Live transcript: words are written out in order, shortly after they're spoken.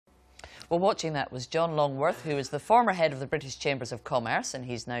Well, watching that was John Longworth, who is the former head of the British Chambers of Commerce, and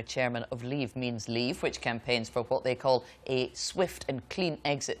he's now chairman of Leave Means Leave, which campaigns for what they call a swift and clean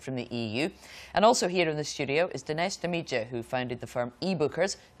exit from the EU. And also here in the studio is Dinesh Damija, who founded the firm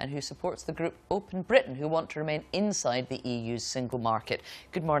eBookers and who supports the group Open Britain, who want to remain inside the EU's single market.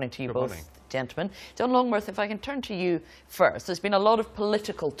 Good morning to you both, gentlemen. John Longworth, if I can turn to you first. There's been a lot of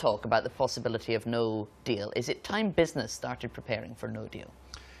political talk about the possibility of no deal. Is it time business started preparing for no deal?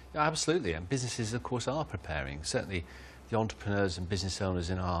 Yeah, absolutely, and businesses, of course, are preparing. Certainly, the entrepreneurs and business owners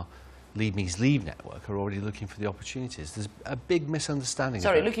in our Leave Means Leave network are already looking for the opportunities. There's a big misunderstanding.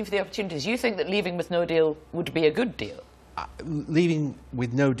 Sorry, looking for the opportunities. You think that leaving with no deal would be a good deal? Leaving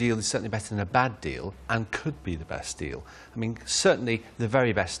with no deal is certainly better than a bad deal and could be the best deal. I mean, certainly the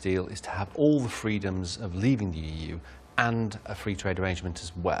very best deal is to have all the freedoms of leaving the EU and a free trade arrangement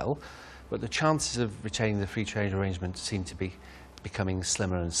as well. But the chances of retaining the free trade arrangement seem to be becoming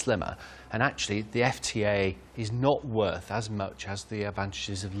slimmer and slimmer, and actually the FTA is not worth as much as the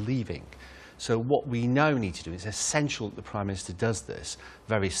advantages of leaving. So what we now need to do, it's essential that the Prime Minister does this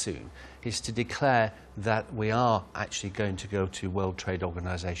very soon, is to declare that we are actually going to go to World Trade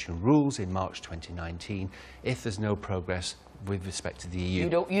Organization rules in March 2019 if there's no progress with respect to the EU.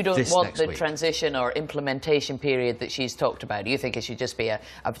 You don't want the transition or implementation period that she's talked about. You think it should just be a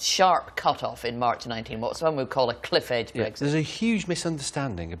sharp cut-off in March 19, what some would call a cliff edge Brexit? There's a huge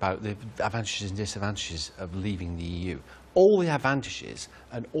misunderstanding about the advantages and disadvantages of leaving the EU. All the advantages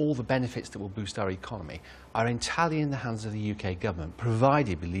and all the benefits that will boost our economy are entirely in the hands of the UK government,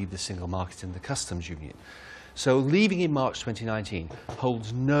 provided we leave the single market and the customs union. So leaving in March 2019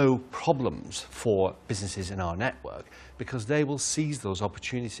 holds no problems for businesses in our network because they will seize those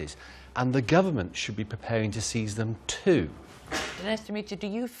opportunities, and the government should be preparing to seize them too. Dinesh Damija, do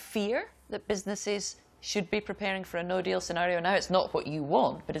you fear that businesses should be preparing for a no-deal scenario now? It's not what you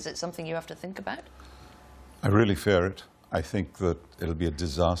want, but is it something you have to think about? I really fear it. I think that it'll be a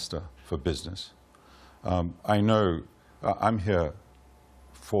disaster for business. I know I'm here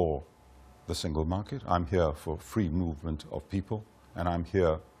for the single market. I'm here for free movement of people, and I'm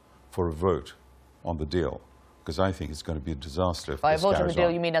here for a vote on the deal, because I think it's going to be a disaster if By a this vote on the carries deal,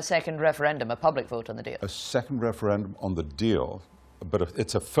 on. you mean a second referendum, a public vote on the deal? A second referendum on the deal, but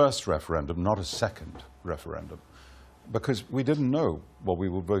it's a first referendum, not a second referendum, because we didn't know what we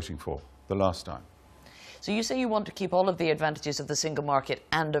were voting for the last time. So you say you want to keep all of the advantages of the single market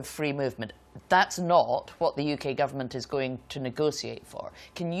and of free movement. That's not what the UK government is going to negotiate for.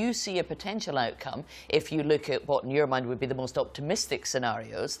 Can you see a potential outcome if you look at what in your mind would be the most optimistic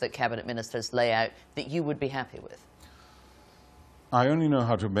scenarios that cabinet ministers lay out that you would be happy with? I only know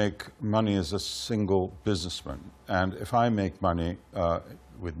how to make money as a single businessman, and if I make money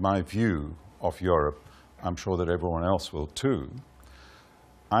with my view of Europe, I'm sure that everyone else will too.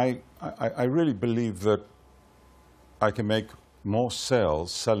 I really believe that I can make more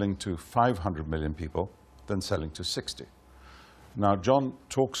sales selling to 500 million people than selling to 60. Now, John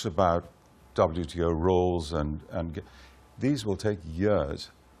talks about WTO rules, and these will take years.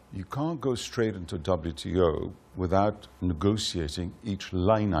 You can't go straight into WTO without negotiating each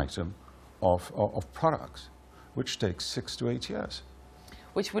line item of products, which takes 6 to 8 years.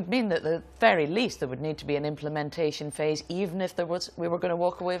 Which would mean that at the very least there would need to be an implementation phase, even if we were going to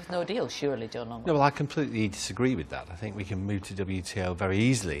walk away with no deal, surely, John Longworth? No, well, I completely disagree with that. I think we can move to WTO very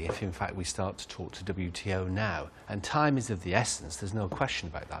easily if, in fact, we start to talk to WTO now. And time is of the essence. There's no question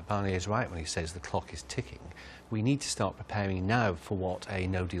about that. Barnier is right when he says the clock is ticking. We need to start preparing now for what a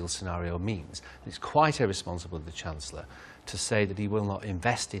no-deal scenario means. It's quite irresponsible of the Chancellor to say that he will not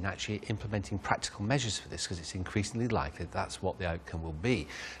invest in actually implementing practical measures for this, because it's increasingly likely that that's what the outcome will be.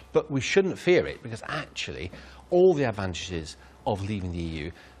 But we shouldn't fear it, because actually all the advantages of leaving the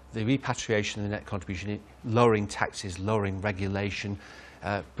EU, the repatriation of the net contribution, lowering taxes, lowering regulation,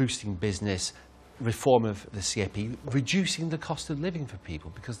 boosting business, reform of the CAP, reducing the cost of living for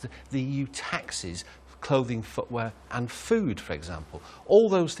people, because the EU taxes clothing, footwear and food, for example. All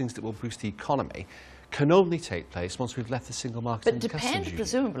those things that will boost the economy can only take place once we've left the single market and the customs union. But depend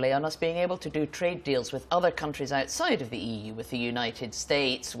presumably on us being able to do trade deals with other countries outside of the EU, with the United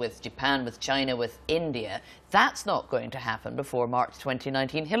States, with Japan, with China, with India. That's not going to happen before March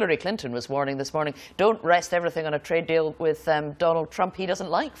 2019. Hillary Clinton was warning this morning, don't rest everything on a trade deal with Donald Trump. He doesn't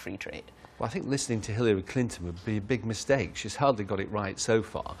like free trade. Well, I think listening to Hillary Clinton would be a big mistake. She's hardly got it right so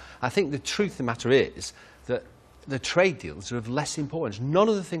far. I think the truth of the matter is that the trade deals are of less importance. None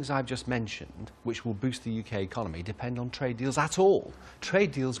of the things I've just mentioned, which will boost the UK economy, depend on trade deals at all.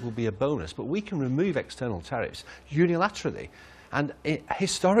 Trade deals will be a bonus, but we can remove external tariffs unilaterally. And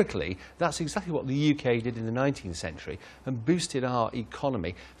historically, that's exactly what the UK did in the 19th century and boosted our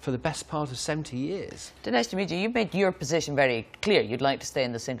economy for the best part of 70 years. Dinesh Dhamija, you've made your position very clear. You'd like to stay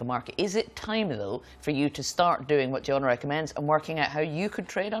in the single market. Is it time, though, for you to start doing what John recommends and working out how you could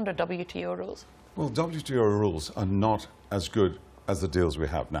trade under WTO rules? Well, WTO rules are not as good as the deals we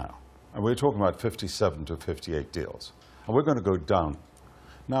have now. And we're talking about 57 to 58 deals. And we're going to go down.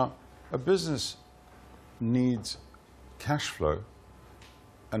 Now, a business needs cash flow,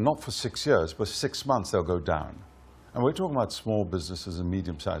 and not for 6 years, but 6 months they'll go down. And we're talking about small businesses and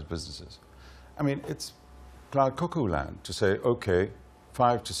medium-sized businesses. I mean, it's cloud cuckoo land to say, okay,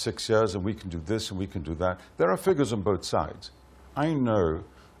 5 to 6 years and we can do this and we can do that. There are figures on both sides. I know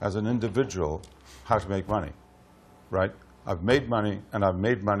as an individual how to make money, right? I've made money, and I've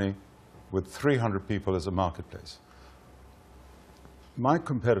made money with 300 people as a marketplace. My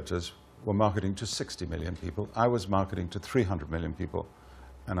competitors were marketing to 60 million people. I was marketing to 300 million people,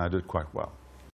 and I did quite well.